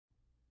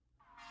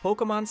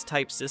Pokemon's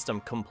type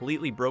system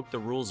completely broke the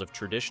rules of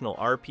traditional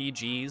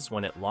RPGs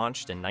when it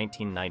launched in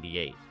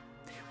 1998.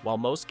 While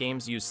most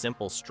games use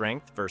simple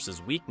strength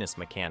versus weakness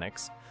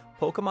mechanics,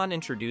 Pokemon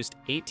introduced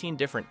 18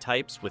 different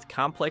types with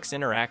complex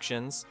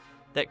interactions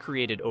that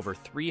created over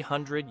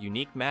 300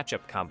 unique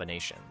matchup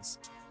combinations.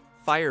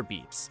 Fire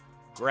beats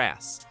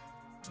grass,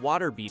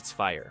 water beats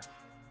fire.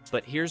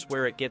 But here's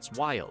where it gets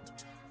wild.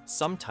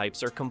 Some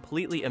types are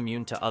completely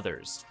immune to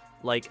others,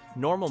 like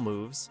normal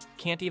moves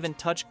can't even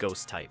touch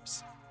ghost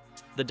types.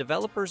 The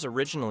developers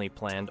originally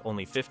planned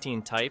only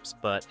 15 types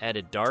but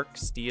added Dark,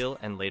 Steel,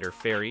 and later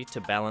Fairy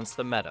to balance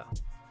the meta.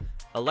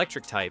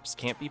 Electric types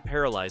can't be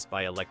paralyzed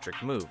by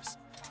electric moves,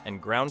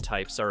 and ground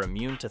types are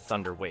immune to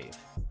Thunder Wave.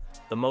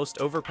 The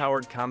most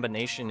overpowered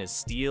combination is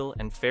Steel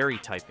and Fairy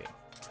typing,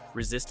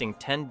 resisting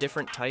 10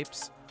 different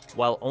types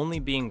while only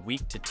being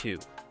weak to 2.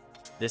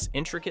 This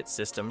intricate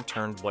system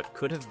turned what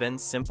could have been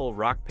simple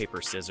rock,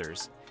 paper,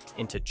 scissors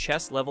into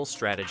chess-level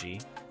strategy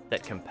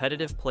that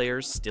competitive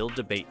players still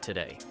debate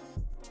today.